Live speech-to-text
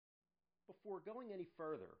Before going any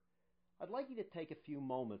further, I'd like you to take a few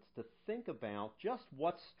moments to think about just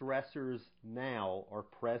what stressors now are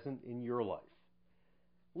present in your life.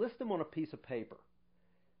 List them on a piece of paper.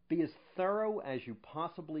 Be as thorough as you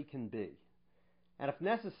possibly can be. And if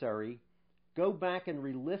necessary, go back and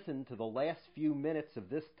re-listen to the last few minutes of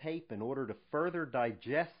this tape in order to further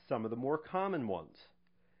digest some of the more common ones.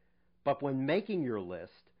 But when making your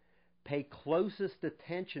list, pay closest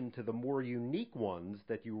attention to the more unique ones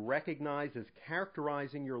that you recognize as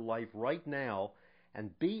characterizing your life right now,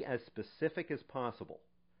 and be as specific as possible.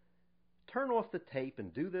 Turn off the tape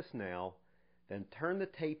and do this now, then turn the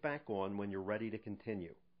tape back on when you're ready to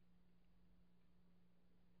continue.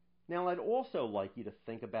 Now, I'd also like you to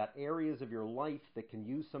think about areas of your life that can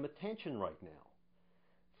use some attention right now.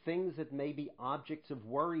 Things that may be objects of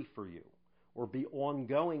worry for you, or be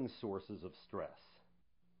ongoing sources of stress.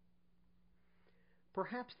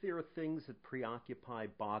 Perhaps there are things that preoccupy,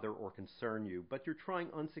 bother, or concern you, but you're trying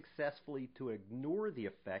unsuccessfully to ignore the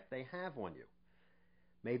effect they have on you.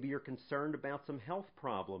 Maybe you're concerned about some health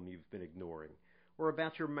problem you've been ignoring, or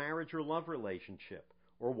about your marriage or love relationship,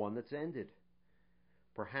 or one that's ended.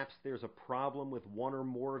 Perhaps there's a problem with one or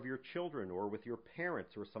more of your children, or with your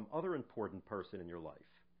parents, or some other important person in your life.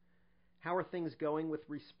 How are things going with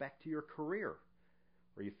respect to your career?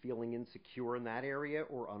 Are you feeling insecure in that area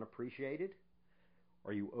or unappreciated?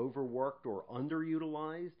 Are you overworked or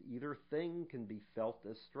underutilized? Either thing can be felt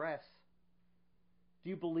as stress. Do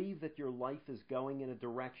you believe that your life is going in a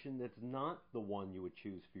direction that's not the one you would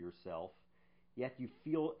choose for yourself, yet you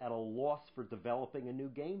feel at a loss for developing a new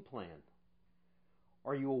game plan?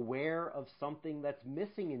 Are you aware of something that's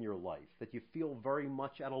missing in your life that you feel very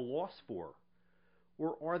much at a loss for?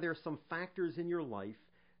 Or are there some factors in your life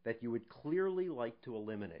that you would clearly like to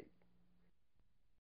eliminate?